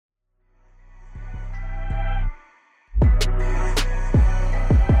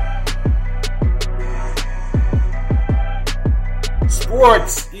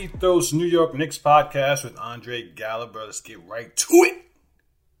Sports Ethos New York Knicks podcast with Andre Gallagher. Let's get right to it.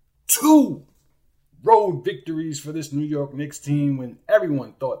 2 road victories for this New York Knicks team when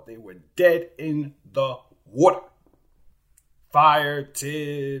everyone thought they were dead in the water. Fire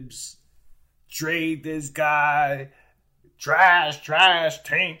Tibbs. Trade this guy. Trash,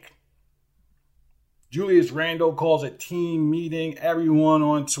 tank. Julius Randle calls a team meeting. Everyone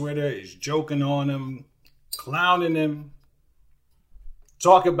on Twitter is joking on him, clowning him.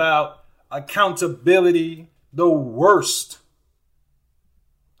 Talk about accountability, the worst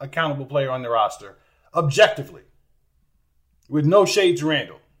accountable player on the roster, objectively, with no shade to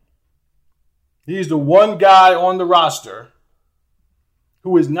Randle. He's the one guy on the roster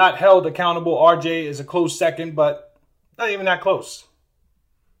who is not held accountable. RJ is a close second, but not even that close.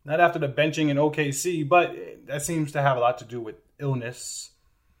 Not after the benching in OKC, but that seems to have a lot to do with illness,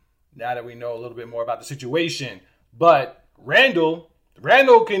 now that we know a little bit more about the situation. But Randle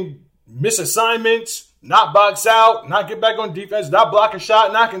can miss assignments, not box out, not get back on defense, not block a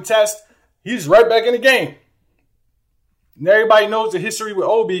shot, not contest. He's right back in the game. And everybody knows the history with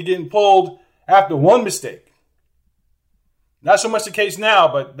Obi getting pulled after one mistake. Not so much the case now,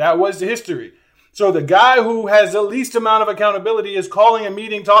 but that was the history. So the guy who has the least amount of accountability is calling a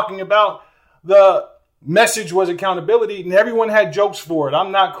meeting talking about the message was accountability, and everyone had jokes for it.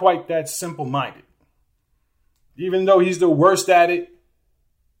 I'm not quite that simple-minded. Even though he's the worst at it,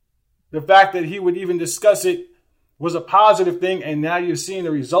 the fact that he would even discuss it was a positive thing, and now you're seeing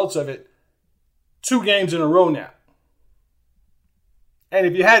the results of it 2 games in a row now. And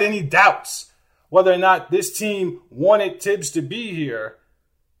if you had any doubts whether or not this team wanted Tibbs to be here,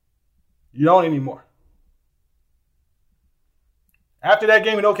 you don't anymore. After that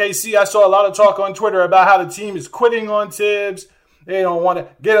game in OKC, I saw a lot of talk on Twitter about how the team is quitting on Tibbs. They don't want to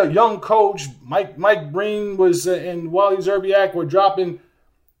get a young coach. Mike Breen and Wally Szczerbiak were dropping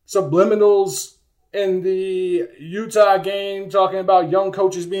subliminals in the Utah game, talking about young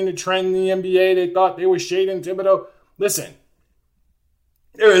coaches being the trend in the NBA. They thought they were shading Thibodeau. Listen,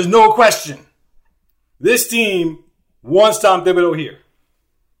 there is no question. This team wants Tom Thibodeau here.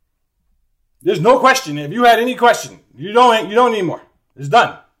 There's no question. If you had any question, you don't anymore. It's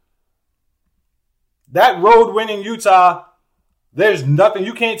done. That road win in Utah, there's nothing.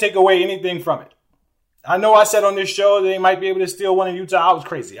 You can't take away anything from it. I know I said on this show they might be able to steal one in Utah. I was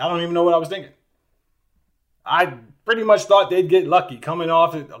crazy. I don't even know what I was thinking. I pretty much thought they'd get lucky coming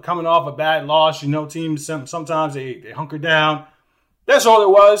off a bad loss. You know, teams sometimes they hunker down. That's all it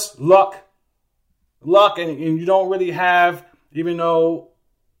was. Luck, and you don't really have, even though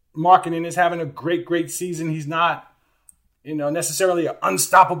Markkanen is having a great season, he's not, necessarily an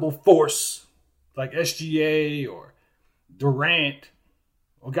unstoppable force like SGA or Durant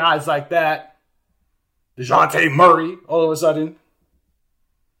or guys like that. DeJounte Murray, all of a sudden.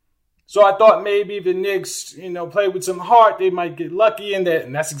 So I thought maybe if the Knicks, played with some heart, they might get lucky in that,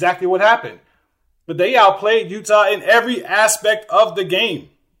 and that's exactly what happened. But they outplayed Utah in every aspect of the game.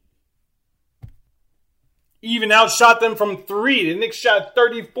 Even outshot them from 3. The Knicks shot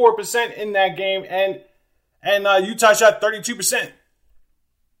 34% in that game, and Utah shot 32%.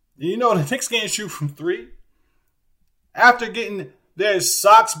 The Knicks can't shoot from 3. After getting their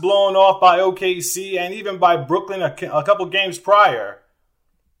socks blown off by OKC and even by Brooklyn a couple games prior,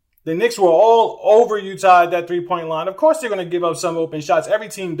 the Knicks were all over Utah at that 3-point line. Of course they're going to give up some open shots. Every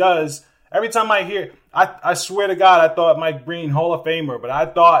team does. Every time I hear, I swear to God, I thought Mike Breen, Hall of Famer, but I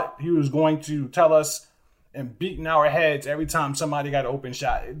thought he was going to tell us and beating our heads every time somebody got an open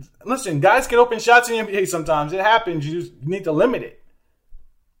shot. Listen, guys get open shots in the NBA sometimes. It happens. You just need to limit it.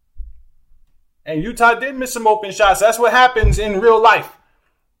 And Utah did miss some open shots. That's what happens in real life.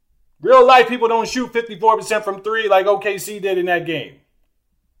 Real life, people don't shoot 54% from 3 like OKC did in that game.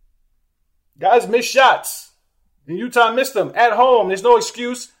 Guys miss shots. And Utah missed them at home. There's no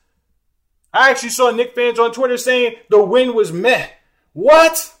excuse. I actually saw Knicks fans on Twitter saying the win was meh.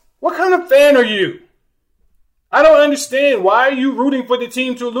 What? What kind of fan are you? I don't understand. Why are you rooting for the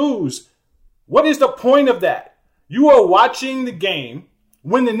team to lose? What is the point of that? You are watching the game.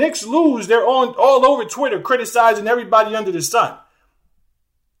 When the Knicks lose, they're all over Twitter criticizing everybody under the sun.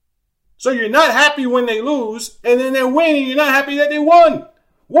 So you're not happy when they lose, and then they win, and you're not happy that they won.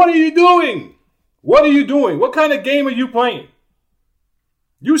 What are you doing? What are you doing? What kind of game are you playing?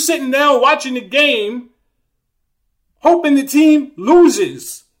 You sitting down watching the game, hoping the team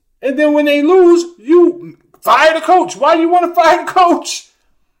loses. And then when they lose, you fire the coach. Why do you want to fire the coach?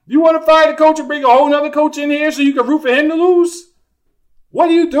 You want to fire the coach and bring a whole other coach in here so you can root for him to lose? What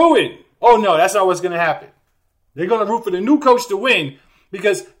are you doing? Oh, no, that's not what's going to happen. They're going to root for the new coach to win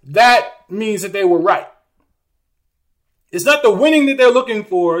because that means that they were right. It's not the winning that they're looking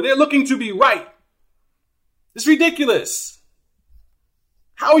for. They're looking to be right. It's ridiculous.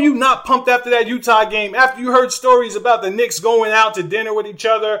 How are you not pumped after that Utah game, after you heard stories about the Knicks going out to dinner with each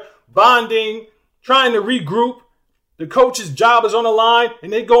other, bonding, trying to regroup? The coach's job is on the line,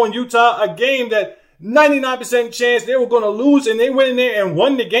 and they go in Utah, a game that 99% chance they were going to lose, and they went in there and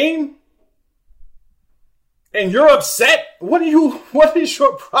won the game? And you're upset? What is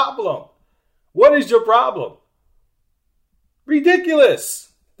your problem? What is your problem?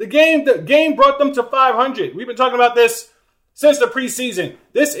 Ridiculous. The game brought them to 500. We've been talking about this since the preseason.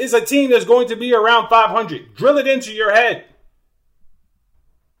 This is a team that's going to be around 500. Drill it into your head.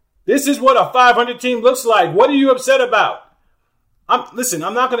 This is what a 500 team looks like. What are you upset about? I'm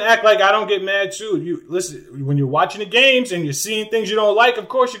not going to act like I don't get mad too. Listen, when you're watching the games and you're seeing things you don't like, of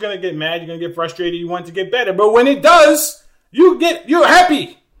course you're going to get mad. You're going to get frustrated. You want to get better. But when it does, you're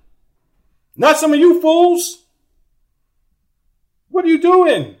happy. Not some of you fools. What are you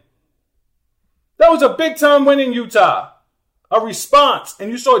doing? That was a big time win in Utah. A response. And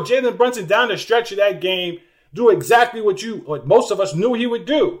you saw Jalen Brunson down the stretch of that game do exactly what most of us knew he would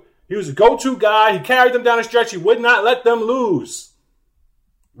do. He was a go-to guy. He carried them down the stretch. He would not let them lose.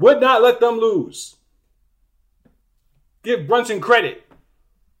 Would not let them lose. Give Brunson credit.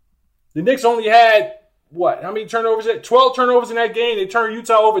 The Knicks only had, how many turnovers? 12 turnovers in that game. They turned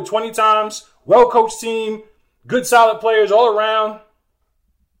Utah over 20 times. Well-coached team. Good, solid players all around.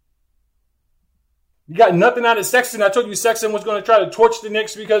 You got nothing out of Sexton. I told you Sexton was going to try to torch the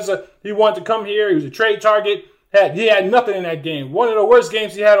Knicks because he wanted to come here. He was a trade target. He had nothing in that game. One of the worst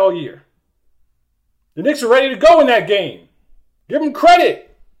games he had all year. The Knicks are ready to go in that game. Give him credit.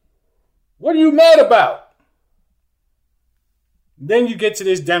 What are you mad about? Then you get to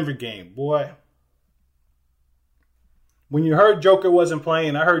this Denver game, boy. When you heard Joker wasn't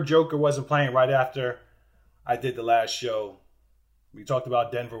playing, I heard Joker wasn't playing right after I did the last show. We talked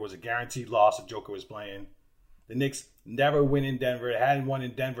about Denver was a guaranteed loss if Joker was playing. The Knicks never win in Denver. They hadn't won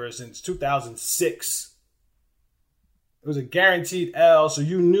in Denver since 2006. It was a guaranteed L, so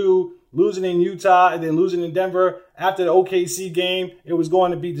you knew losing in Utah and then losing in Denver after the OKC game, it was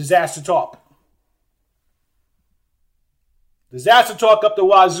going to be disaster talk. Disaster talk up the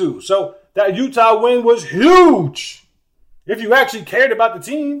wazoo. So that Utah win was huge if you actually cared about the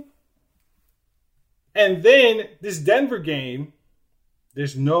team. And then this Denver game,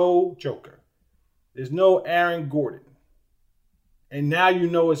 there's no Joker. There's no Aaron Gordon. And now you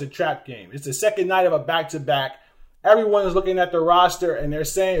know it's a trap game. It's the second night of a back-to-back. Everyone is looking at the roster and they're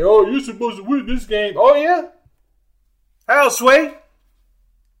saying, oh, you're supposed to win this game. Oh, yeah? How, Sway?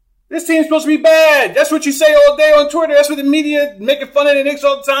 This team's supposed to be bad. That's what you say all day on Twitter. That's what the media making fun of the Knicks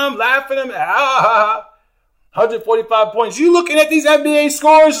all the time, laughing at them. 145 points. You looking at these NBA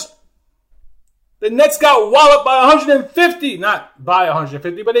scores? The Nets got walloped by 150. Not by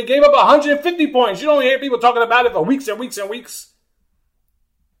 150, but they gave up 150 points. You don't hear people talking about it for weeks and weeks and weeks.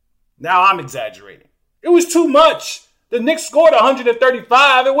 Now I'm exaggerating. It was too much. The Knicks scored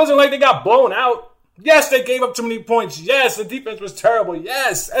 135. It wasn't like they got blown out. Yes, they gave up too many points. Yes, the defense was terrible.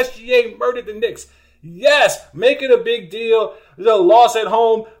 Yes, SGA murdered the Knicks. Yes, make it a big deal. The loss at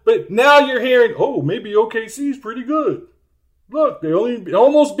home. But now you're hearing, oh, maybe OKC is pretty good. Look, they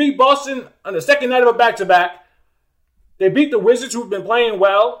almost beat Boston on the second night of a back-to-back. They beat the Wizards, who've been playing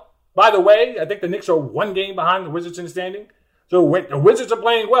well. By the way, I think the Knicks are one game behind the Wizards in the standing. So the Wizards are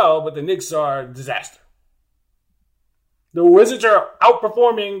playing well, but the Knicks are a disaster. The Wizards are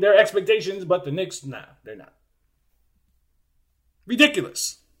outperforming their expectations, but the Knicks, nah, they're not.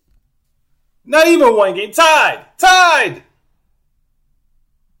 Ridiculous. Not even one game. Tied.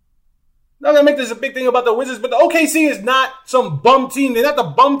 Not going to make this a big thing about the Wizards, but the OKC is not some bum team. They're not the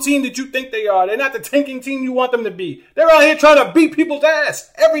bum team that you think they are. They're not the tanking team you want them to be. They're out here trying to beat people's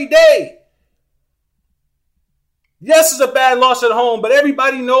ass every day. Yes, it's a bad loss at home, but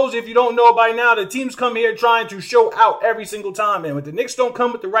everybody knows, if you don't know by now, the teams come here trying to show out every single time. And when the Knicks don't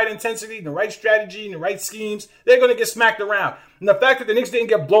come with the right intensity, the right strategy, and the right schemes, they're going to get smacked around. And the fact that the Knicks didn't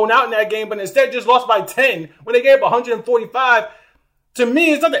get blown out in that game, but instead just lost by 10 when they gave up 145, to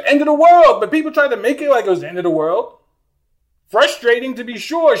me, it's not the end of the world. But people try to make it like it was the end of the world. Frustrating to be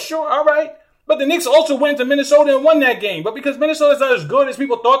sure, all right. But the Knicks also went to Minnesota and won that game. But because Minnesota's not as good as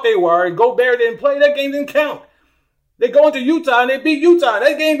people thought they were, and Gobert didn't play, that game didn't count. They go into Utah and they beat Utah.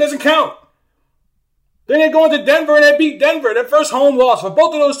 That game doesn't count. Then they go into Denver and they beat Denver. Their first home loss for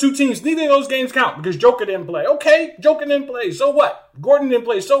both of those two teams. Neither of those games count because Joker didn't play. Okay, Joker didn't play. So what? Gordon didn't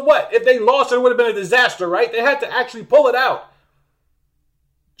play. So what? If they lost, it would have been a disaster, right? They had to actually pull it out.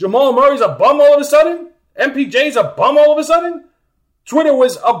 Jamal Murray's a bum all of a sudden? MPJ's a bum all of a sudden? Twitter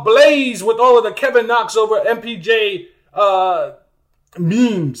was ablaze with all of the Kevin Knox over MPJ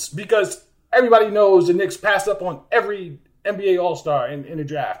memes because everybody knows the Knicks passed up on every NBA All-Star in the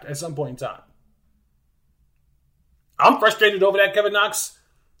draft at some point in time. I'm frustrated over that Kevin Knox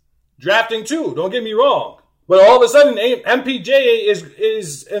drafting too. Don't get me wrong. But all of a sudden, MPJ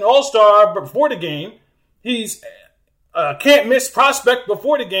is an all-star before the game. He's a can't-miss prospect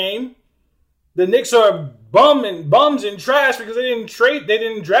before the game. The Knicks are bums and trash because they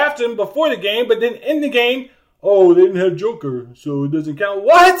didn't draft him before the game. But then in the game, they didn't have Joker, so it doesn't count.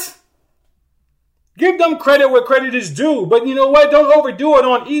 What? Give them credit where credit is due. But you know what? Don't overdo it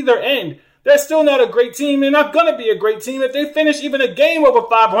on either end. They're still not a great team. They're not going to be a great team. If they finish even a game over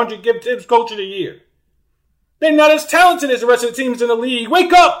 500, give Tibbs Coach of the Year. They're not as talented as the rest of the teams in the league.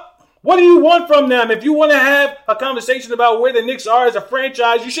 Wake up! What do you want from them? If you want to have a conversation about where the Knicks are as a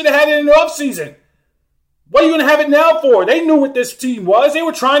franchise, you should have had it in the offseason. What are you going to have it now for? They knew what this team was. They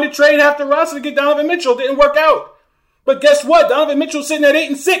were trying to trade half the roster to get Donovan Mitchell. Didn't work out. But guess what? Donovan Mitchell's sitting at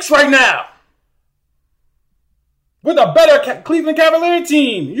 8-6 right now. With a better Cleveland Cavalier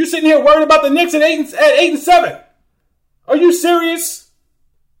team. You sitting here worried about the Knicks at 8-7. Are you serious?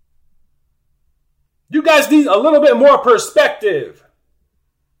 You guys need a little bit more perspective.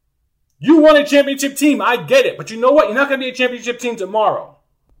 You want a championship team. I get it. But you know what? You're not going to be a championship team tomorrow.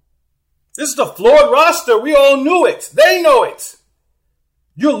 This is a flawed roster. We all knew it. They know it.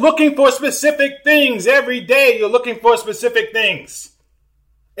 You're looking for specific things every day. You're looking for specific things.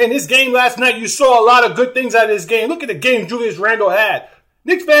 In this game last night, you saw a lot of good things out of this game. Look at the game Julius Randle had.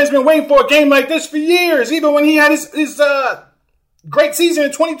 Knicks fans been waiting for a game like this for years. Even when he had his great season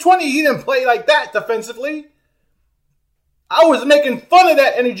in 2020, he didn't play like that defensively. I was making fun of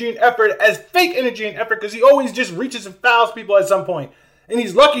that energy and effort as fake energy and effort because he always just reaches and fouls people at some point. And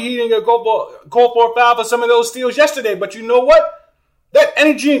he's lucky he didn't get called for a foul for some of those steals yesterday. But you know what? That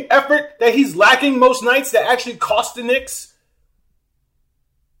energy and effort that he's lacking most nights that actually cost the Knicks.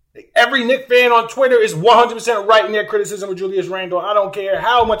 Every Knicks fan on Twitter is 100% right in their criticism of Julius Randle. I don't care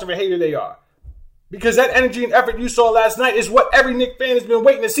how much of a hater they are. Because that energy and effort you saw last night is what every Knicks fan has been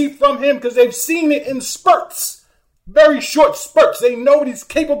waiting to see from him because they've seen it in spurts. Very short spurts. They know what he's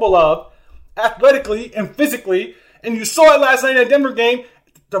capable of athletically and physically. And you saw it last night in that Denver game.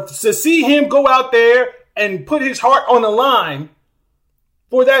 To see him go out there and put his heart on the line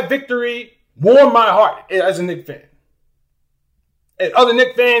for that victory warmed my heart as a Knicks fan. And other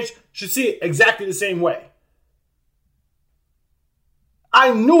Knicks fans should see it exactly the same way.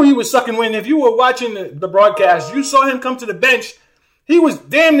 I knew he was sucking wind. If you were watching the broadcast, you saw him come to the bench. He was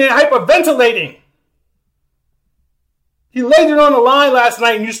damn near hyperventilating. He laid it on the line last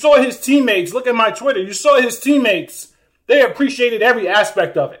night, and you saw his teammates. Look at my Twitter. You saw his teammates. They appreciated every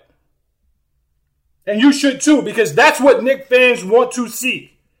aspect of it. And you should too, because that's what Knicks fans want to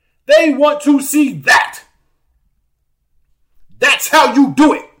see. They want to see that. That's how you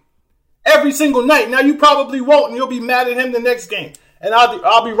do it. Every single night. Now, you probably won't, and you'll be mad at him the next game. And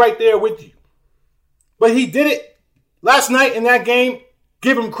I'll be right there with you. But he did it last night in that game.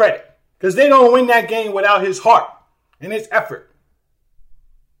 Give him credit. Because they don't win that game without his heart and his effort.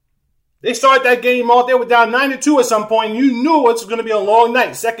 They started that game off. They were down 9-2 at some point. And you knew it was going to be a long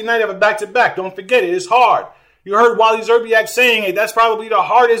night. Second night of a back-to-back. Don't forget it. It's hard. You heard Wally Szczerbiak saying, hey, that's probably the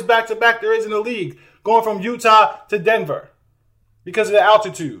hardest back-to-back there is in the league. Going from Utah to Denver. Because of the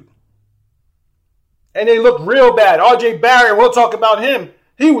altitude. And they looked real bad. R.J. Barrett, we'll talk about him.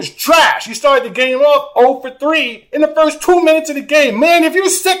 He was trash. He started the game off 0 for 3 in the first 2 minutes of the game. Man, if you're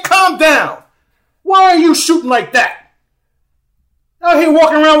sick, calm down. Why are you shooting like that? Out here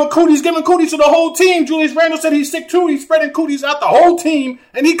walking around with cooties, giving cooties to the whole team. Julius Randle said he's sick too. He's spreading cooties out the whole team.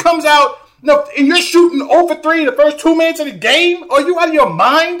 And he comes out, and you're shooting 0 for 3 in the first 2 minutes of the game? Are you out of your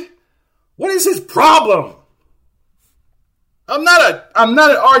mind? What is his problem? I'm not an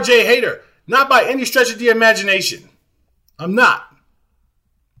RJ hater. Not by any stretch of the imagination. I'm not.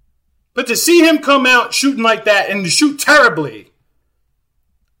 But to see him come out shooting like that and to shoot terribly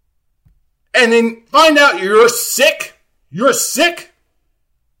and then find out you're sick, and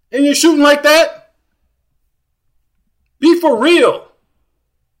you're shooting like that, be for real.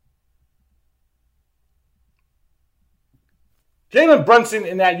 Jalen Brunson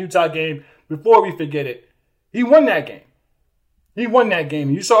in that Utah game, before we forget it, he won that game. He won that game.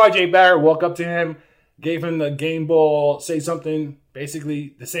 You saw R.J. Barrett walk up to him, gave him the game ball, say something,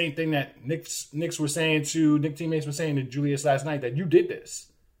 basically the same thing that Knicks were saying to, Knicks teammates were saying to Julius last night, that you did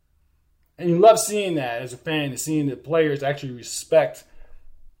this. And you love seeing that as a fan, and seeing the players actually respect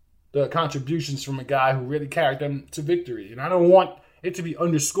the contributions from a guy who really carried them to victory. And I don't want it to be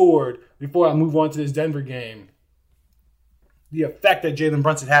underscored before I move on to this Denver game, the effect that Jalen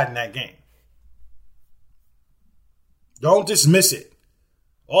Brunson had in that game. Don't dismiss it.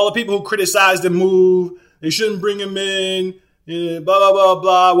 All the people who criticize the move, they shouldn't bring him in, blah, blah, blah,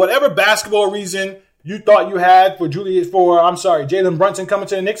 blah. Whatever basketball reason you thought you had for Jalen Brunson coming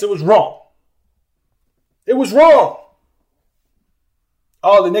to the Knicks, it was wrong. It was wrong.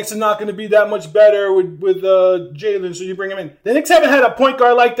 Oh, the Knicks are not going to be that much better with Jalen, so you bring him in. The Knicks haven't had a point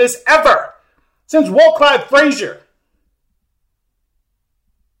guard like this ever since Walt Clyde Frazier.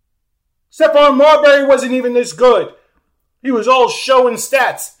 Stephon Marbury wasn't even this good. He was all show and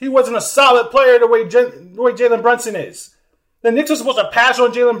stats. He wasn't a solid player the way Jalen Brunson is. The Knicks are supposed to pass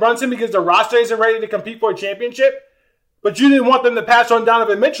on Jalen Brunson because the roster isn't ready to compete for a championship. But you didn't want them to pass on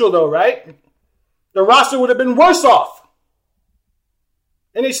Donovan Mitchell, though, right? The roster would have been worse off.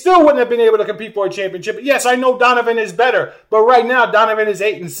 And they still wouldn't have been able to compete for a championship. Yes, I know Donovan is better, but right now Donovan is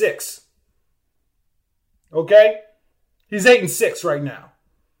 8-6. Okay? He's 8-6 right now.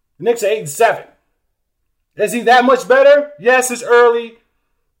 The Knicks are 8-7. Is he that much better? Yes, it's early.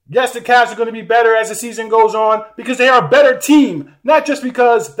 Yes, the Cavs are going to be better as the season goes on because they are a better team, not just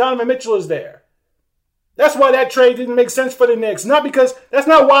because Donovan Mitchell is there. That's why that trade didn't make sense for the Knicks. That's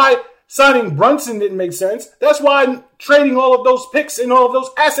not why signing Brunson didn't make sense. That's why trading all of those picks and all of those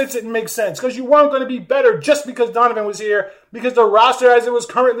assets didn't make sense because you weren't going to be better just because Donovan was here because the roster as it was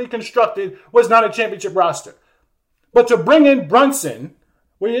currently constructed was not a championship roster. But to bring in Brunson,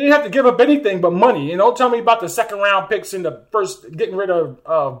 well, you didn't have to give up anything but money. And don't tell me about the second round picks and the first getting rid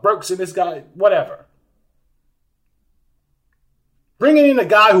of Burks and this guy, whatever. Bringing in a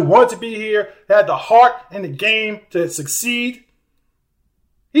guy who wanted to be here, had the heart and the game to succeed.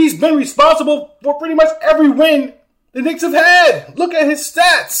 He's been responsible for pretty much every win the Knicks have had. Look at his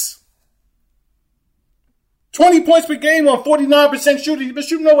stats. 20 points per game on 49% shooting. He's been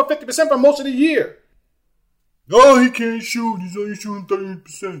shooting over 50% for most of the year. Oh, he can't shoot. He's only shooting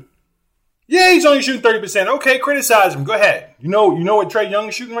 30%. Yeah, he's only shooting 30%. Okay, criticize him. Go ahead. You know what Trae Young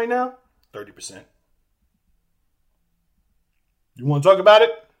is shooting right now? 30%. You want to talk about it?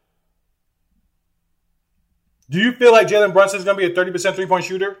 Do you feel like Jalen Brunson is going to be a 30% three-point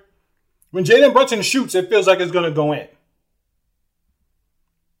shooter? When Jalen Brunson shoots, it feels like it's going to go in.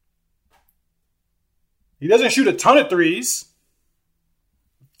 He doesn't shoot a ton of threes.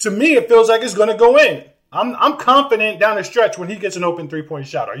 To me, it feels like it's going to go in. I'm confident down the stretch when he gets an open three-point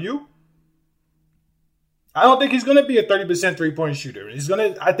shot. Are you? I don't think he's going to be a 30% three-point shooter.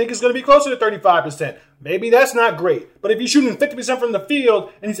 I think it's going to be closer to 35%. Maybe that's not great. But if he's shooting 50% from the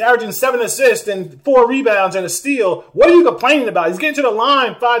field and he's averaging 7 assists and 4 rebounds and a steal, what are you complaining about? He's getting to the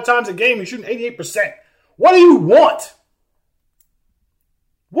line 5 times a game. He's shooting 88%. What do you want?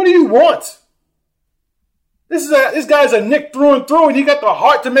 What do you want? This guy's a Knick through and through, and he got the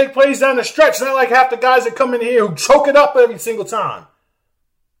heart to make plays down the stretch. Not like half the guys that come in here who choke it up every single time.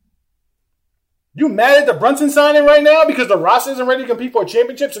 You mad at the Brunson signing right now because the roster isn't ready to compete for a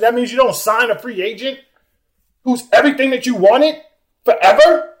championship, so that means you don't sign a free agent who's everything that you wanted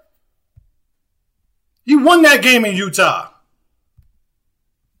forever? He won that game in Utah.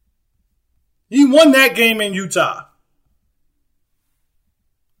 He won that game in Utah.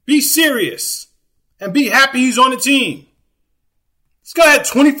 Be serious. And be happy he's on the team. This guy had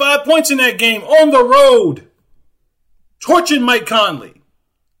 25 points in that game on the road. Torching Mike Conley.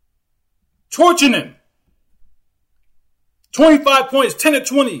 Torching him. 25 points, 10 of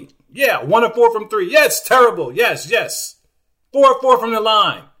 20. Yeah, 1 of 4 from 3. Yeah, it's terrible. Yes. 4 of 4 from the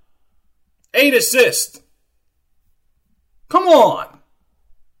line. 8 assists. Come on.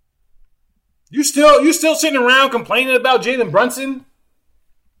 You still sitting around complaining about Jalen Brunson?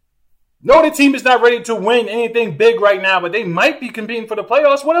 No, the team is not ready to win anything big right now, but they might be competing for the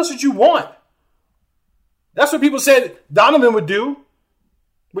playoffs. What else did you want? That's what people said Donovan would do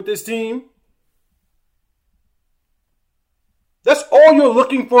with this team. That's all you're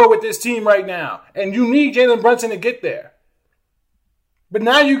looking for with this team right now. And you need Jalen Brunson to get there. But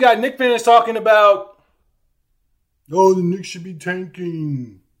now you got Knicks fans talking about, oh, the Knicks should be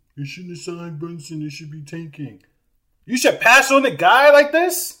tanking. They shouldn't have signed Brunson. They should be tanking. You should pass on a guy like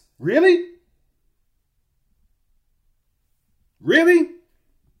this? Really? Really?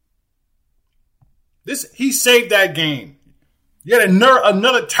 He saved that game. You had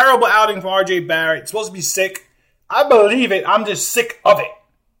another terrible outing from RJ Barrett. It's supposed to be sick. I believe it. I'm just sick of it.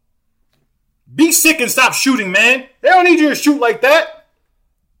 Be sick and stop shooting, man. They don't need you to shoot like that.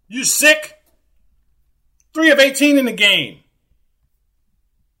 You sick? 3 of 18 in the game.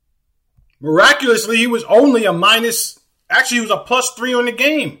 Miraculously, he was only a minus. Actually, he was a +3 on the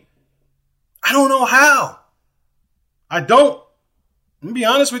game. I don't know how. I don't. Let me be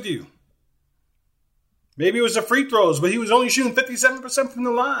honest with you. Maybe it was the free throws, but he was only shooting 57% from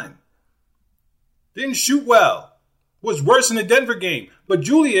the line. Didn't shoot well. was worse in the Denver game, but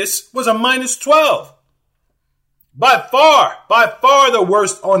Julius was a minus 12. By far the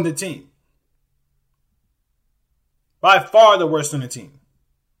worst on the team. By far the worst on the team.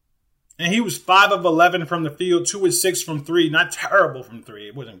 And he was 5 of 11 from the field, 2 of 6 from 3. Not terrible from 3.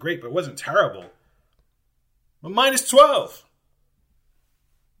 It wasn't great, but it wasn't terrible. But minus 12.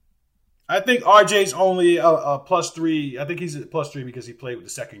 I think RJ's only a plus 3. I think he's a plus 3 because he played with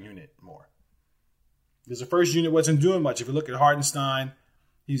the second unit more. Because the first unit wasn't doing much. If you look at Hartenstein,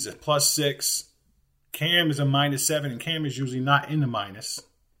 he's a plus 6. Cam is a minus 7, and Cam is usually not in the minus.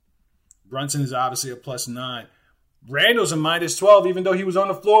 Brunson is obviously a plus 9. Randall's a minus 12, even though he was on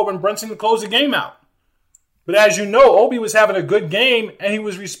the floor when Brunson closed the game out. But as you know, Obi was having a good game, and he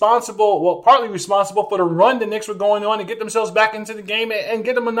was partly responsible for the run the Knicks were going on to get themselves back into the game and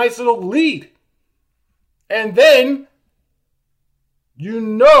get them a nice little lead. And then,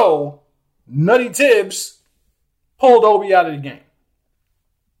 Nutty Tibbs pulled Obi out of the game.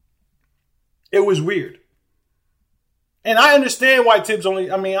 It was weird. And I understand why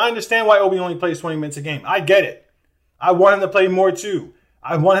I understand why Obi only plays 20 minutes a game. I get it. I want him to play more too.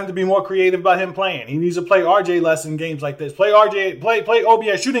 I want him to be more creative about him playing. He needs to play RJ less in games like this. Play Obi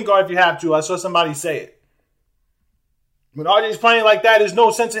as shooting guard if you have to. I saw somebody say it. When RJ's playing like that, there's no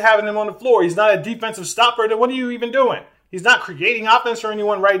sense in having him on the floor. He's not a defensive stopper. Then what are you even doing? He's not creating offense for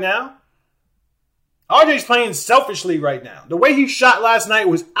anyone right now. RJ's playing selfishly right now. The way he shot last night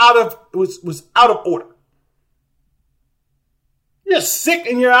was out of order. You're sick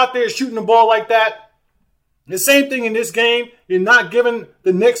and you're out there shooting the ball like that. The same thing in this game. You're not giving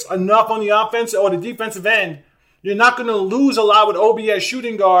the Knicks enough on the offense or the defensive end. You're not going to lose a lot with Obi as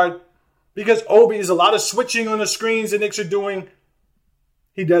shooting guard because Obi is a lot of switching on the screens the Knicks are doing.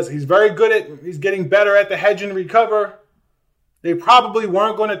 He's very good at, he's getting better at the hedge and recover. They probably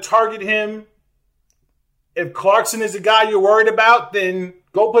weren't going to target him. If Clarkson is the guy you're worried about, then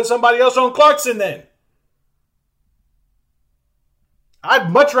go put somebody else on Clarkson then.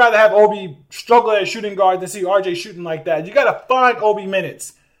 I'd much rather have Obi struggle as shooting guard than see RJ shooting like that. You got to find Obi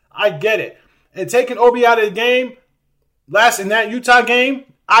minutes. I get it. And taking Obi out of the game, in that Utah game,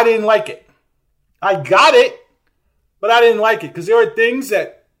 I didn't like it. I got it, but I didn't like it because there are things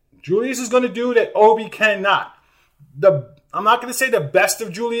that Julius is going to do that Obi cannot. I'm not going to say the best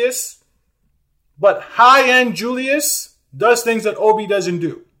of Julius, but high-end Julius does things that Obi doesn't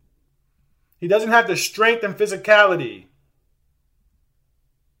do. He doesn't have the strength and physicality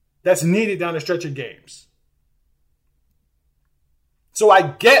that's needed down the stretch of games. So I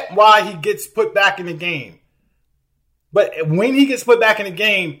get why he gets put back in the game. But when he gets put back in the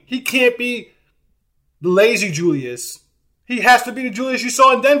game, he can't be the lazy Julius. He has to be the Julius you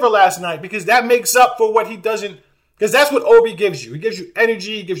saw in Denver last night because that makes up for what he doesn't. Because that's what Obi gives you. He gives you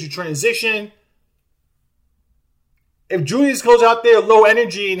energy. He gives you transition. If Julius goes out there low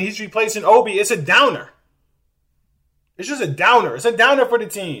energy and he's replacing Obi, it's a downer. It's just a downer. It's a downer for the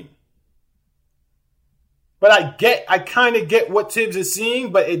team. But I kind of get what Tibbs is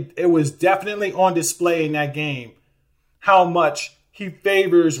seeing, but it was definitely on display in that game how much he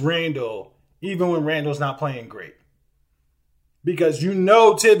favors Randall, even when Randall's not playing great. Because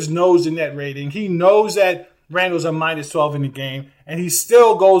Tibbs knows the net rating. He knows that Randall's a minus 12 in the game, and he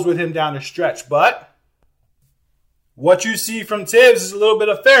still goes with him down the stretch. But what you see from Tibbs is a little bit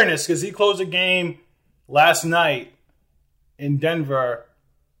of fairness because he closed the game last night in Denver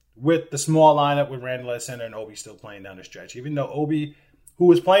with the small lineup with Randall at center and Obi still playing down the stretch. Even though Obi, who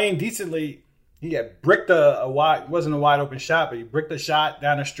was playing decently, he had bricked it wasn't a wide open shot, but he bricked a shot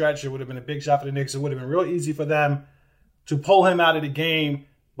down the stretch. It would have been a big shot for the Knicks. It would have been real easy for them to pull him out of the game.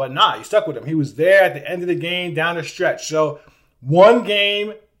 But he stuck with him. He was there at the end of the game down the stretch. So one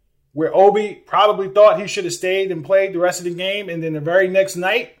game where Obi probably thought he should have stayed and played the rest of the game, and then the very next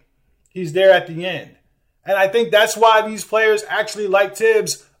night, he's there at the end. And I think that's why these players actually like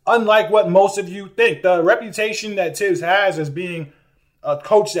Tibbs, unlike what most of you think. The reputation that Tibbs has as being a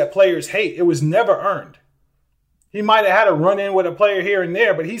coach that players hate, it was never earned. He might have had a run-in with a player here and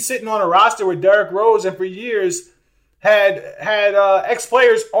there, but he's sitting on a roster with Derrick Rose and for years had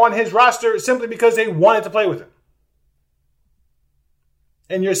ex-players on his roster simply because they wanted to play with him.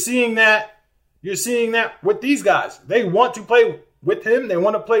 And you're seeing that with these guys. They want to play with him. They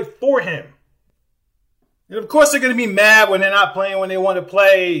want to play for him. And of course, they're going to be mad when they're not playing when they want to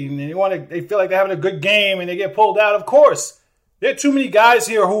play, and they feel like they're having a good game, and they get pulled out. Of course, there are too many guys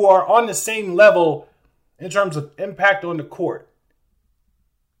here who are on the same level in terms of impact on the court.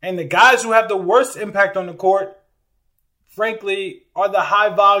 And the guys who have the worst impact on the court, frankly, are the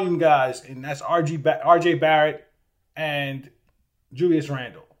high-volume guys, and that's R.J. Barrett and Julius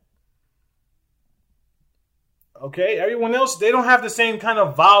Randle. Okay, everyone else, they don't have the same kind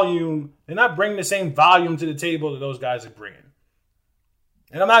of volume. They're not bringing the same volume to the table that those guys are bringing.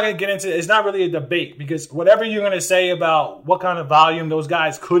 And I'm not going to get into it. It's not really a debate because whatever you're going to say about what kind of volume those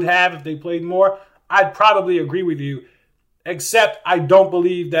guys could have if they played more, I'd probably agree with you. Except I don't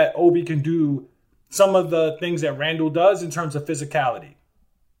believe that Obi can do some of the things that Randle does in terms of physicality.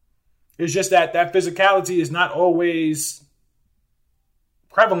 It's just that physicality is not always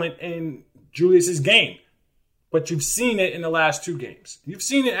prevalent in Julius's game. But you've seen it in the last 2 games. You've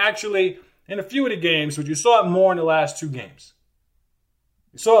seen it actually in a few of the games, but you saw it more in the last 2 games.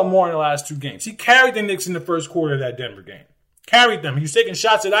 You saw it more in the last 2 games. He carried the Knicks in the first quarter of that Denver game. Carried them. He was taking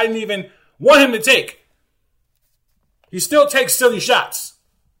shots that I didn't even want him to take. He still takes silly shots.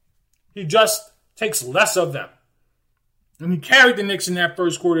 He just takes less of them. And he carried the Knicks in that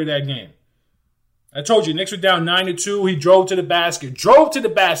first quarter of that game. I told you, Knicks were down 9-2. He drove to the basket.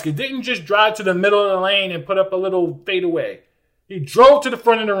 Didn't just drive to the middle of the lane and put up a little fadeaway. He drove to the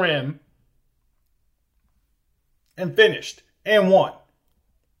front of the rim and finished and won.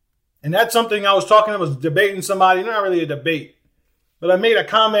 And that's something I was debating somebody, not really a debate, but I made a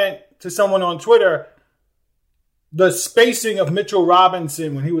comment to someone on Twitter. The spacing of Mitchell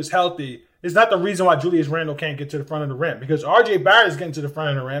Robinson when he was healthy is not the reason why Julius Randle can't get to the front of the rim, because RJ Barrett is getting to the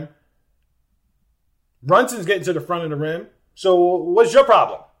front of the rim. Brunson's getting to the front of the rim. So what's your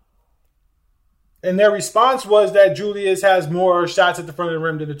problem? And their response was that Julius has more shots at the front of the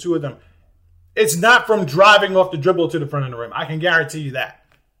rim than the two of them. It's not from driving off the dribble to the front of the rim. I can guarantee you that.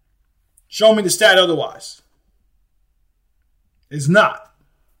 Show me the stat otherwise. It's not.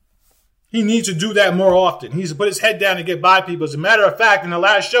 He needs to do that more often. He needs to put his head down and get by people. As a matter of fact, in the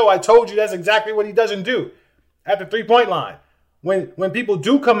last show, I told you that's exactly what he doesn't do at the three-point line. When people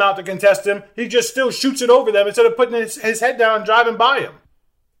do come out to contest him, he just still shoots it over them instead of putting his head down and driving by him.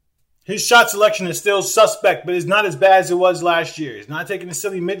 His shot selection is still suspect, but it's not as bad as it was last year. He's not taking the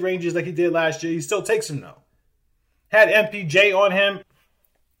silly mid-ranges like he did last year. He still takes them, though. Had MPJ on him,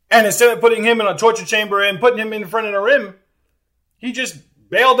 and instead of putting him in a torture chamber and putting him in front of the rim, he just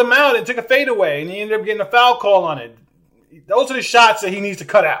bailed him out and took a fadeaway, and he ended up getting a foul call on it. Those are the shots that he needs to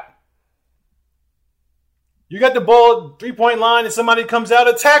cut out. You got the ball, 3-point line, and somebody comes out,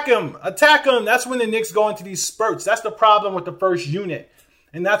 attack him. Attack him. That's when the Knicks go into these spurts. That's the problem with the first unit.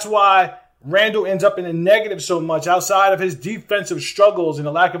 And that's why Randle ends up in the negative so much outside of his defensive struggles and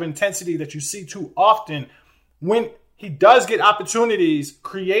the lack of intensity that you see too often. When he does get opportunities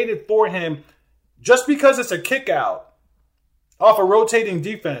created for him, just because it's a kick out off a rotating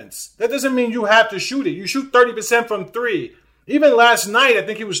defense, that doesn't mean you have to shoot it. You shoot 30% from 3. Even last night, I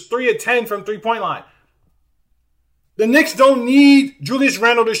think he was 3 of 10 from 3-point line. The Knicks don't need Julius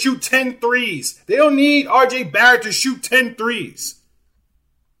Randle to shoot 10 threes. They don't need RJ Barrett to shoot 10 threes.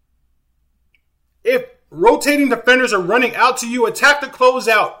 If rotating defenders are running out to you, attack the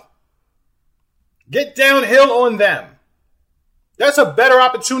closeout. Get downhill on them. That's a better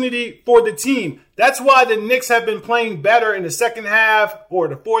opportunity for the team. That's why the Knicks have been playing better in the second half or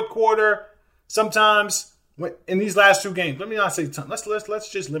the fourth quarter. Sometimes in these last 2 games. Let me not say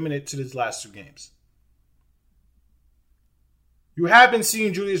let's just limit it to these last 2 games. You have been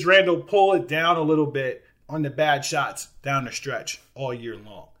seeing Julius Randle pull it down a little bit on the bad shots down the stretch all year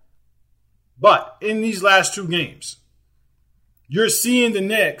long. But in these last 2 games, you're seeing the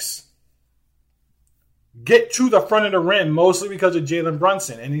Knicks get to the front of the rim mostly because of Jalen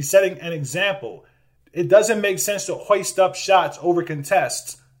Brunson, and he's setting an example. It doesn't make sense to hoist up shots over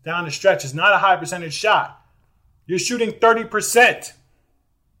contests down the stretch. It's not a high percentage shot. You're shooting 30%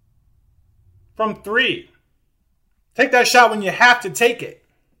 from 3. Take that shot when you have to take it.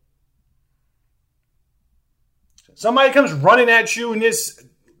 Somebody comes running at you and there's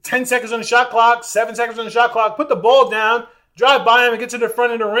 10 seconds on the shot clock, 7 seconds on the shot clock. Put the ball down, drive by him, and get to the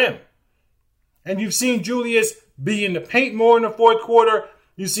front of the rim. And you've seen Julius be in the paint more in the fourth quarter.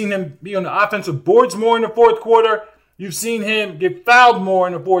 You've seen him be on the offensive boards more in the fourth quarter. You've seen him get fouled more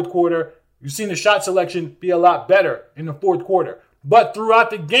in the fourth quarter. You've seen the shot selection be a lot better in the fourth quarter. But throughout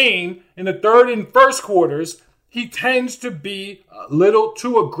the game, in the third and first quarters, he tends to be a little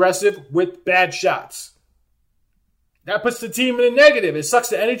too aggressive with bad shots. That puts the team in a negative. It sucks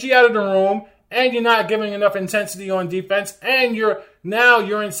the energy out of the room, and you're not giving enough intensity on defense, and you're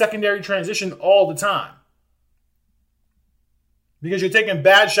in secondary transition all the time. Because you're taking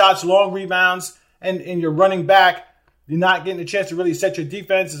bad shots, long rebounds, and you're running back. You're not getting a chance to really set your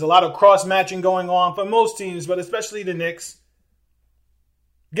defense. There's a lot of cross-matching going on for most teams, but especially the Knicks.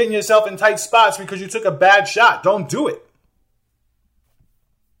 Getting yourself in tight spots because you took a bad shot. Don't do it.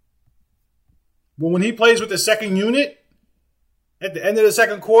 But when he plays with the second unit at the end of the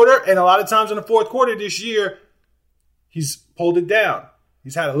second quarter, and a lot of times in the fourth quarter this year, he's pulled it down.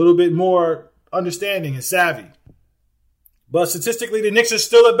 He's had a little bit more understanding and savvy. But statistically, the Knicks are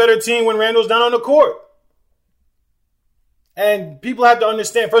still a better team when Randle's not on the court. And people have to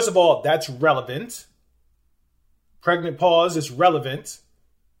understand, first of all, that's relevant. Pregnant pause is relevant.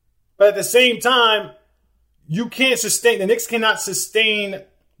 But at the same time, you can't sustain, the Knicks cannot sustain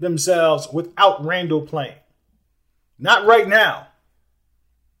themselves without Randle playing. Not right now.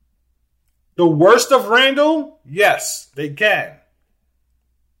 The worst of Randle, yes, they can.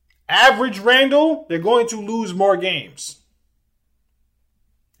 Average Randle, they're going to lose more games.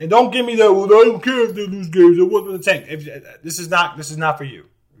 And don't give me the, well, I don't care if they lose games. It wasn't the tank. This is not for you.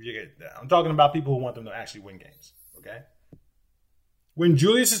 I'm talking about people who want them to actually win games. Okay? When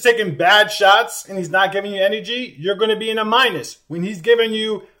Julius is taking bad shots and he's not giving you energy, you're going to be in a minus. When he's giving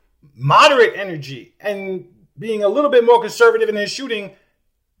you moderate energy and being a little bit more conservative in his shooting,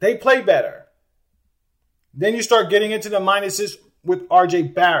 they play better. Then you start getting into the minuses with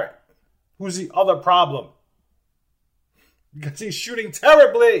RJ Barrett, who's the other problem. Because he's shooting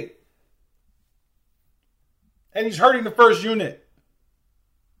terribly. And he's hurting the first unit.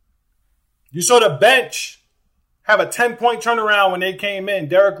 You saw the bench have a 10-point turnaround when they came in.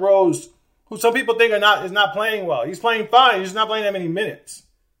 Derrick Rose, who some people think is not playing well. He's playing fine. He's just not playing that many minutes.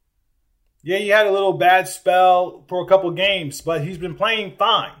 Yeah, he had a little bad spell for a couple games, but he's been playing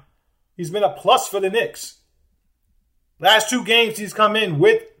fine. He's been a plus for the Knicks. Last 2 games he's come in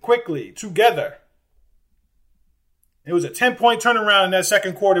with quickly, together. It was a 10-point turnaround in that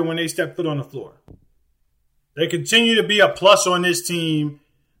second quarter when they stepped foot on the floor. They continue to be a plus on this team.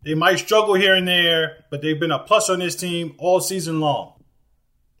 They might struggle here and there, but they've been a plus on this team all season long.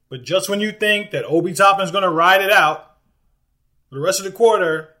 But just when you think that Obi Toppin's going to ride it out for the rest of the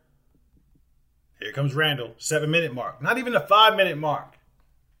quarter, here comes Randle, 7-minute mark. Not even a 5-minute mark.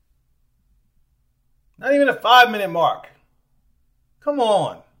 Not even a 5-minute mark. Come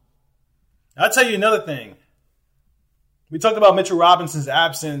on. I'll tell you another thing. We talked about Mitchell Robinson's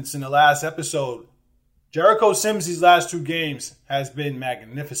absence in the last episode. Jericho Sims, these last 2 games, has been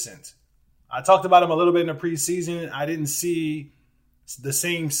magnificent. I talked about him a little bit in the preseason. I didn't see the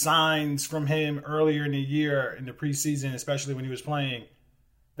same signs from him earlier in the year in the preseason, especially when he was playing,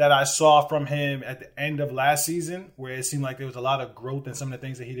 that I saw from him at the end of last season, where it seemed like there was a lot of growth in some of the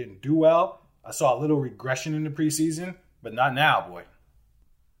things that he didn't do well. I saw a little regression in the preseason, but not now, boy.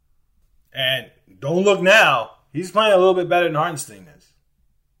 And don't look now. He's playing a little bit better than Hartenstein is.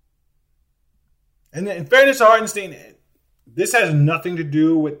 And in fairness to Hartenstein, this has nothing to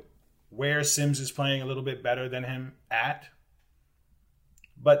do with where Sims is playing a little bit better than him at.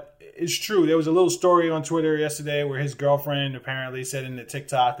 But it's true. There was a little story on Twitter yesterday where his girlfriend apparently said in the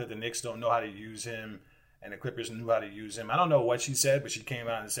TikTok that the Knicks don't know how to use him and the Clippers knew how to use him. I don't know what she said, but she came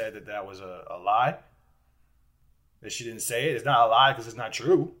out and said that that was a lie. That she didn't say it. It's not a lie because it's not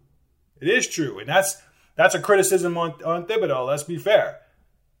true. It is true. And that's a criticism on Thibodeau. Let's be fair.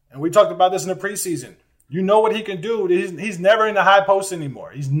 And we talked about this in the preseason. You know what he can do. He's never in the high post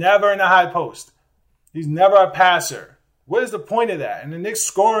anymore. He's never in the high post. He's never a passer. What is the point of that? And the Knicks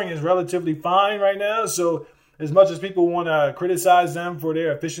scoring is relatively fine right now. So as much as people want to criticize them for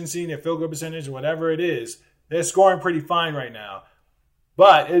their efficiency and their field goal percentage or whatever it is, they're scoring pretty fine right now.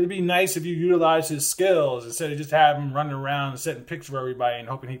 But it'd be nice if you utilize his skills instead of just having him running around and setting picks for everybody and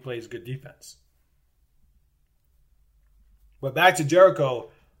hoping he plays good defense. But back to Jericho,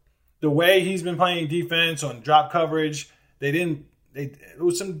 the way he's been playing defense on drop coverage, there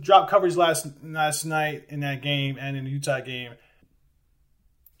was some drop coverage last night in that game and in the Utah game.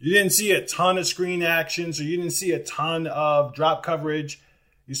 You didn't see a ton of screen action, so you didn't see a ton of drop coverage.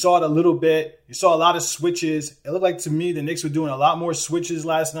 You saw it a little bit. You saw a lot of switches. It looked like to me the Knicks were doing a lot more switches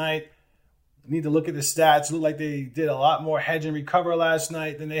last night. You need to look at the stats. It looked like they did a lot more hedge and recover last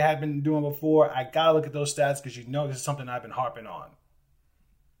night than they had been doing before. I got to look at those stats because you know this is something I've been harping on.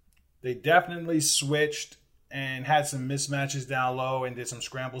 They definitely switched and had some mismatches down low and did some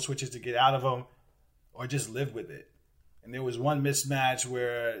scramble switches to get out of them or just live with it. And there was one mismatch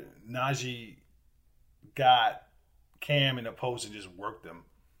where Najee got Cam in the post and just worked him.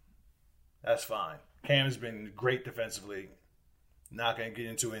 That's fine. Cam has been great defensively. Not going to get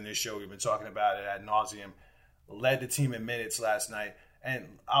into it in this show. We've been talking about it ad nauseum. Led the team in minutes last night. And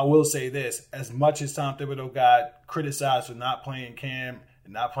I will say this. As much as Tom Thibodeau got criticized for not playing Cam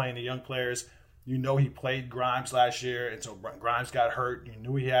and not playing the young players, you know he played Grimes last year. And so Grimes got hurt. You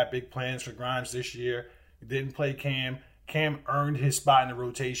knew he had big plans for Grimes this year. He didn't play Cam. Cam earned his spot in the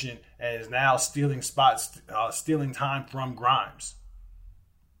rotation and is now stealing time from Grimes.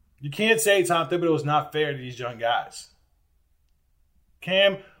 You can't say Tom Thibodeau is not fair to these young guys.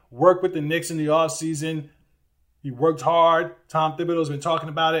 Cam worked with the Knicks in the offseason. He worked hard. Tom Thibodeau's been talking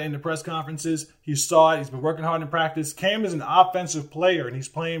about it in the press conferences. He saw it. He's been working hard in practice. Cam is an offensive player, and he's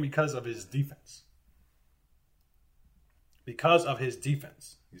playing because of his defense. Because of his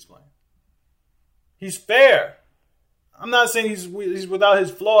defense, he's playing. He's fair. I'm not saying he's without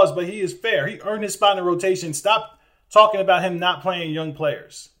his flaws, but he is fair. He earned his spot in the rotation. Stop talking about him not playing young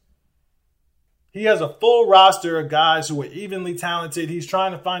players. He has a full roster of guys who are evenly talented. He's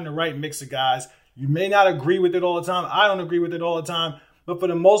trying to find the right mix of guys. You may not agree with it all the time. I don't agree with it all the time. But for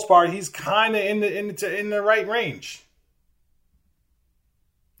the most part, he's kind of in the right range.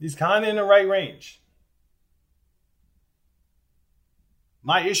 He's kind of in the right range.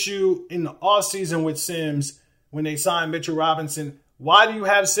 My issue in the offseason with Sims, when they signed Mitchell Robinson, why do you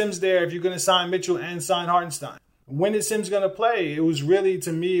have Sims there if you're going to sign Mitchell and sign Hartenstein? When is Sims going to play? It was really,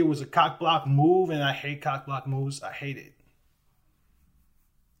 to me, it was a cock block move, and I hate cock block moves. I hate it.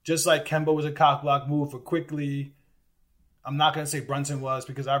 Just like Kemba was a cock block move for Quickly. I'm not going to say Brunson was,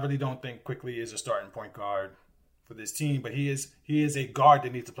 because I really don't think Quickly is a starting point guard for this team, but he is a guard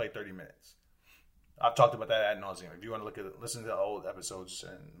that needs to play 30 minutes. I've talked about that ad nauseum. If you want to listen to the old episodes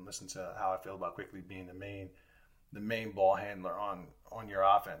and listen to how I feel about Quickly being the main ball handler on your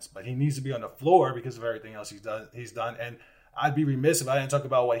offense. But he needs to be on the floor because of everything else he's done. And I'd be remiss if I didn't talk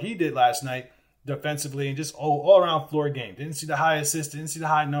about what he did last night defensively and just all around floor game. Didn't see the high assists, didn't see the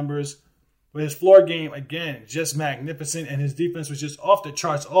high numbers. But his floor game, again, just magnificent. And his defense was just off the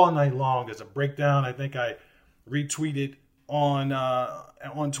charts all night long. There's a breakdown I think I retweeted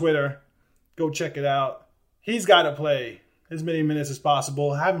on Twitter. Go check it out. He's got to play as many minutes as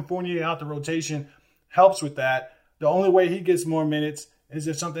possible. Having Fournier out the rotation helps with that. The only way he gets more minutes is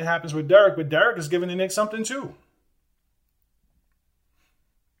if something happens with Derek, but Derek is giving the Knicks something too.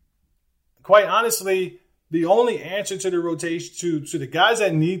 Quite honestly, the only answer to the rotation, to the guys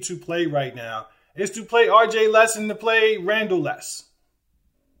that need to play right now, is to play RJ less and to play Randall less.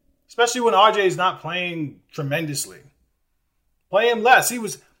 Especially when RJ is not playing tremendously. Play him less.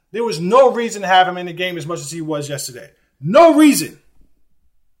 There was no reason to have him in the game as much as he was yesterday. No reason.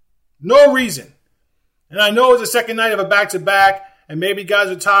 No reason. And I know it's the second night of a back-to-back, and maybe guys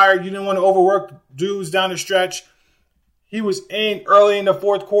are tired. You didn't want to overwork dudes down the stretch. He was in early in the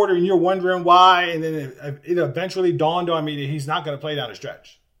fourth quarter, and you're wondering why. And then it eventually dawned on me that he's not going to play down the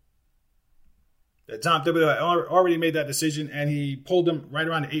stretch. That Tom Thibodeau had already made that decision, and he pulled him right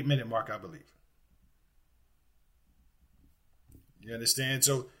around the 8-minute mark, I believe. You understand?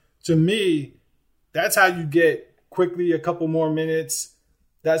 So, to me, that's how you get Quickly a couple more minutes.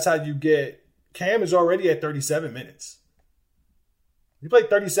 That's how you get Cam is already at 37 minutes. He played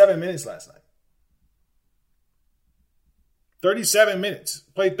 37 minutes last night. 37 minutes.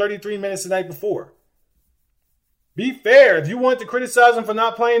 Played 33 minutes the night before. Be fair. If you want to criticize him for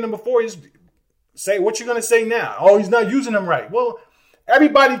not playing him before, just say what you're going to say now. Oh, he's not using them right. Well,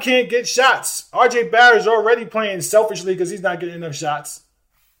 everybody can't get shots. RJ Barrett's already playing selfishly because he's not getting enough shots.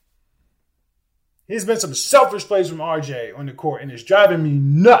 There's been some selfish plays from RJ on the court, and it's driving me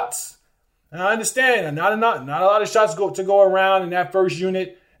nuts. And I understand, not a lot of shots to go around in that first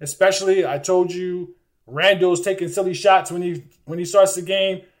unit, especially, I told you, Randall's taking silly shots when he starts the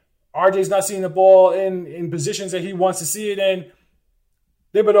game. RJ's not seeing the ball in positions that he wants to see it in.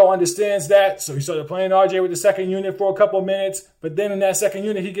 Thibodeau understands that, so he started playing RJ with the second unit for a couple of minutes, but then in that second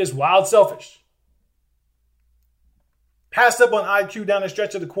unit, he gets wild selfish. Passed up on IQ down the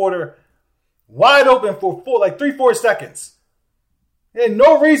stretch of the quarter, wide open for 3-4 seconds. He had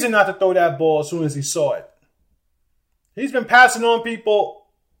no reason not to throw that ball as soon as he saw it. He's been passing on people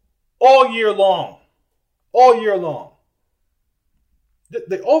all year long. All year long.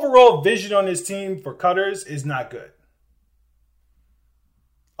 The overall vision on this team for cutters is not good.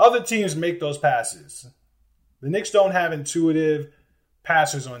 Other teams make those passes. The Knicks don't have intuitive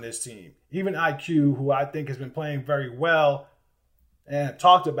passers on this team. Even IQ, who I think has been playing very well and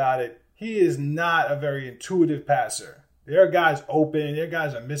talked about it, he is not a very intuitive passer. There are guys open. There are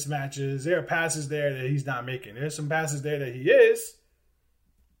guys on mismatches. There are passes there that he's not making. There's some passes there that he is.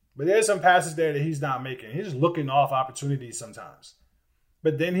 But there's some passes there that he's not making. He's just looking off opportunities sometimes.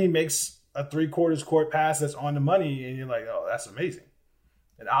 But then he makes a 3/4 court pass that's on the money, and you're like, oh, that's amazing.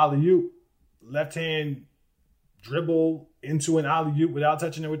 An alley-oop, left hand dribble into an alley-oop without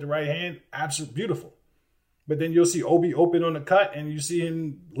touching it with the right hand, absolutely beautiful. But then you'll see Obi open on the cut, and you see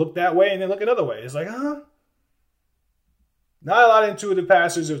him look that way and then look another way. It's like, huh? Not a lot of intuitive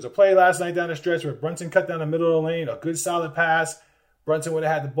passers. There was a play last night down the stretch where Brunson cut down the middle of the lane, a good solid pass. Brunson would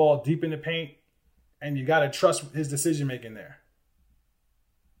have had the ball deep in the paint, and you got to trust his decision-making there.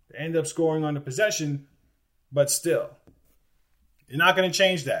 They end up scoring on the possession, but still, you're not going to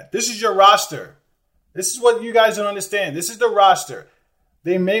change that. This is your roster. This is what you guys don't understand. This is the roster.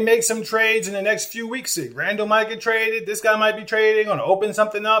 They may make some trades in the next few weeks. Randall might get traded. This guy might be traded. Going to open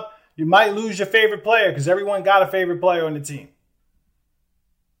something up. You might lose your favorite player because everyone got a favorite player on the team.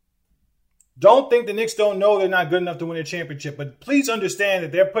 Don't think the Knicks don't know they're not good enough to win a championship. But please understand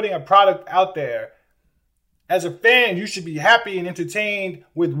that they're putting a product out there. As a fan, you should be happy and entertained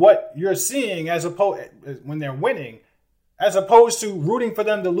with what you're seeing as opposed when they're winning, as opposed to rooting for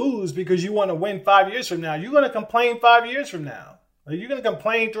them to lose because you want to win 5 years from now. You're going to complain 5 years from now. You're going to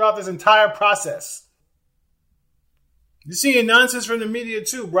complain throughout this entire process. You're seeing nonsense from the media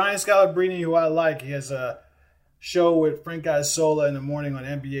too. Brian Scalabrine, who I like, he has a show with Frank Isola in the morning on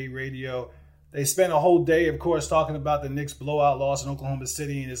NBA radio. They spent a whole day, of course, talking about the Knicks' blowout loss in Oklahoma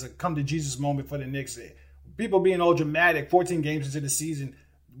City, and it's a come-to-Jesus moment for the Knicks. People being all dramatic, 14 games into the season,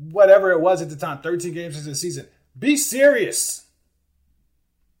 whatever it was at the time, 13 games into the season. Be serious.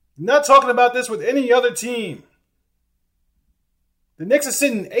 I'm not talking about this with any other team. The Knicks are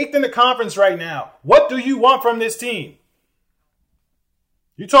sitting 8th in the conference right now. What do you want from this team?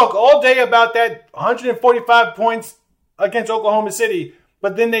 You talk all day about that 145 points against Oklahoma City,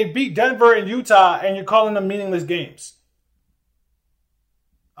 but then they beat Denver and Utah, and you're calling them meaningless games.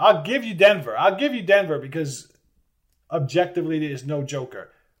 I'll give you Denver because objectively there's no joker.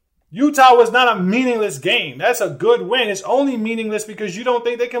 Utah was not a meaningless game. That's a good win. It's only meaningless because you don't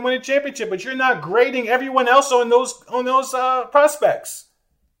think they can win a championship, but you're not grading everyone else on those prospects.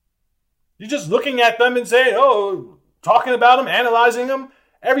 You're just looking at them and saying, talking about them, analyzing them.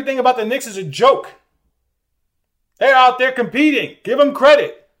 Everything about the Knicks is a joke. They're out there competing. Give them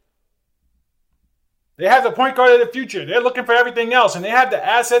credit. They have the point guard of the future. They're looking for everything else, and they have the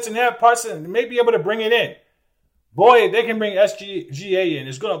assets and they have parts and they may be able to bring it in. Boy, if they can bring SGA in,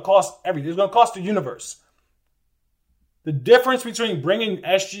 it's going to cost everything. It's going to cost the universe. The difference between bringing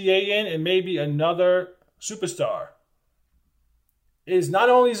SGA in and maybe another superstar is not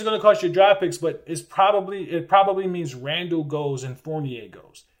only is it going to cost your draft picks, but it probably means Randall goes and Fournier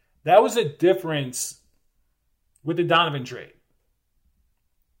goes. That was a difference with the Donovan trade.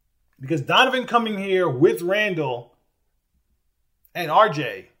 Because Donovan coming here with Randall and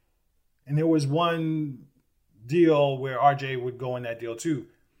RJ, and there was one deal where RJ would go in that deal too.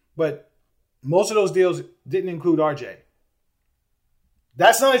 But most of those deals didn't include RJ.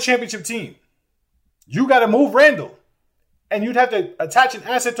 That's not a championship team. You got to move Randall. And you'd have to attach an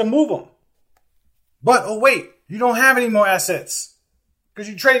asset to move him. But, you don't have any more assets. Because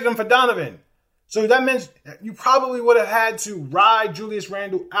you traded them for Donovan. So that means you probably would have had to ride Julius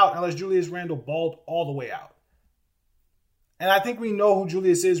Randle out unless Julius Randle balled all the way out. And I think we know who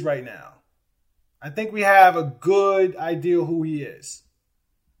Julius is right now. I think we have a good idea who he is.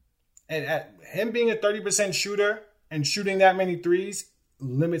 And at him being a 30% shooter and shooting that many threes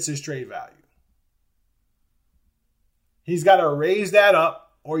limits his trade value. He's got to raise that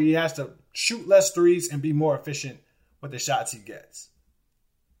up, or he has to shoot less threes and be more efficient with the shots he gets.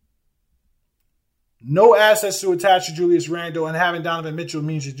 No assets to attach to Julius Randle, and having Donovan Mitchell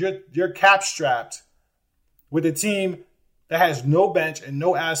means that you're cap strapped with a team that has no bench and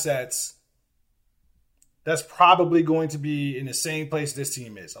no assets. That's probably going to be in the same place this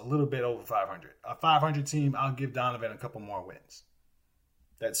team is, a little bit over 500. A 500 team, I'll give Donovan a couple more wins.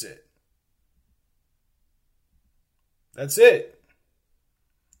 That's it. That's it.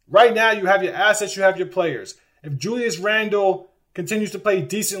 Right now, you have your assets, you have your players. If Julius Randle continues to play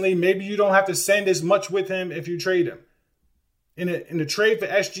decently, maybe you don't have to send as much with him if you trade him. In the trade for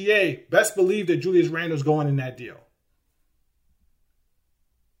SGA, best believe that Julius Randle's going in that deal.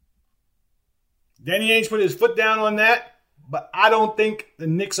 Danny Ainge put his foot down on that, but I don't think the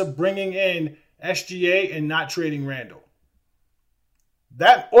Knicks are bringing in SGA and not trading Randle.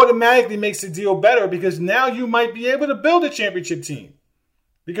 That automatically makes the deal better because now you might be able to build a championship team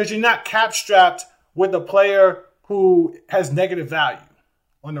because you're not cap strapped with a player who has negative value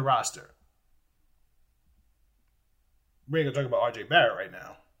on the roster. We ain't going to talk about RJ Barrett right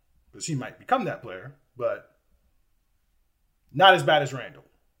now because he might become that player, but not as bad as Randle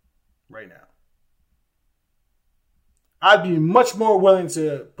right now. I'd be much more willing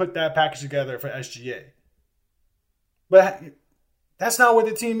to put that package together for SGA. But that's not what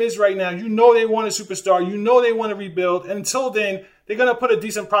the team is right now. You know they want a superstar. You know they want to rebuild. And until then, they're going to put a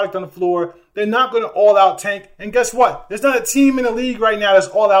decent product on the floor. They're not going to all-out tank. And guess what? There's not a team in the league right now that's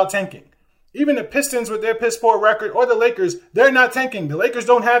all-out tanking. Even the Pistons with their piss-poor record or the Lakers, they're not tanking. The Lakers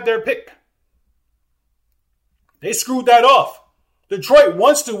don't have their pick. They screwed that off. Detroit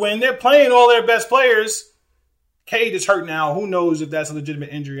wants to win. They're playing all their best players. Cade is hurt now. Who knows if that's a legitimate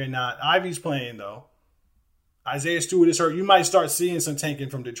injury or not. Ivy's playing, though. Isaiah Stewart is hurt. You might start seeing some tanking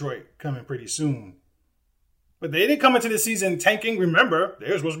from Detroit coming pretty soon. But they didn't come into the season tanking. Remember,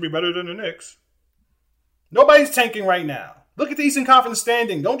 they're supposed to be better than the Knicks. Nobody's tanking right now. Look at the Eastern Conference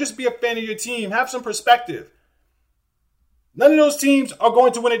standing. Don't just be a fan of your team. Have some perspective. None of those teams are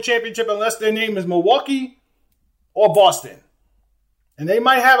going to win a championship unless their name is Milwaukee or Boston. And they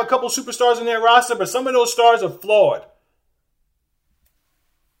might have a couple superstars in their roster, but some of those stars are flawed.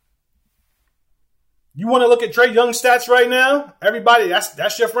 You want to look at Trae Young's stats right now? Everybody,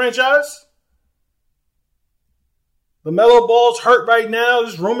 that's your franchise? LaMelo Ball's hurt right now.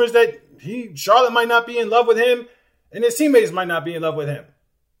 There's rumors that Charlotte might not be in love with him, and his teammates might not be in love with him.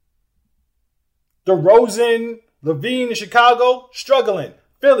 DeRozan, Levine in Chicago, struggling.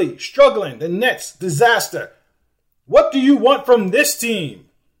 Philly, struggling. The Nets, disaster. What do you want from this team?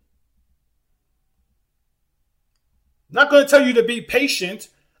 I'm not going to tell you to be patient.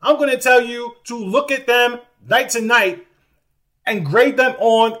 I'm going to tell you to look at them night to night and grade them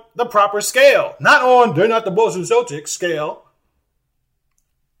on the proper scale. Not on, they're not the Boston Celtics scale.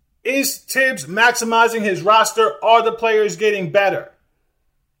 Is Tibbs maximizing his roster? Are the players getting better?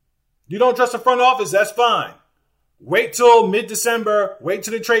 You don't trust the front office? That's fine. Wait till mid-December, wait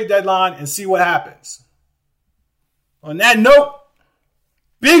till the trade deadline, and see what happens. On that note,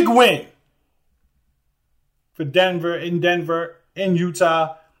 big win for Denver, in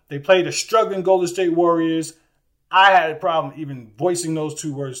Utah. They played a struggling Golden State Warriors. I had a problem even voicing those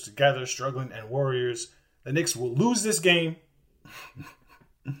two words together, struggling and Warriors. The Knicks will lose this game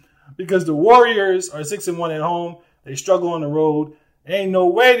because the Warriors are 6-1 at home. They struggle on the road. Ain't no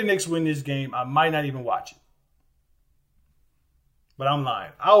way the Knicks win this game. I might not even watch it. But I'm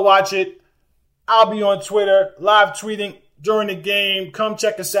lying. I'll watch it. I'll be on Twitter, live tweeting during the game. Come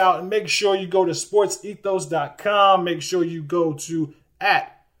check us out and make sure you go to sportsethos.com. Make sure you go to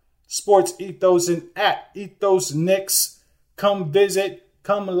 @SportsEthos and @EthosKnicks. Come visit,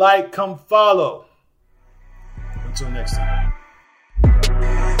 come like, come follow. Until next time.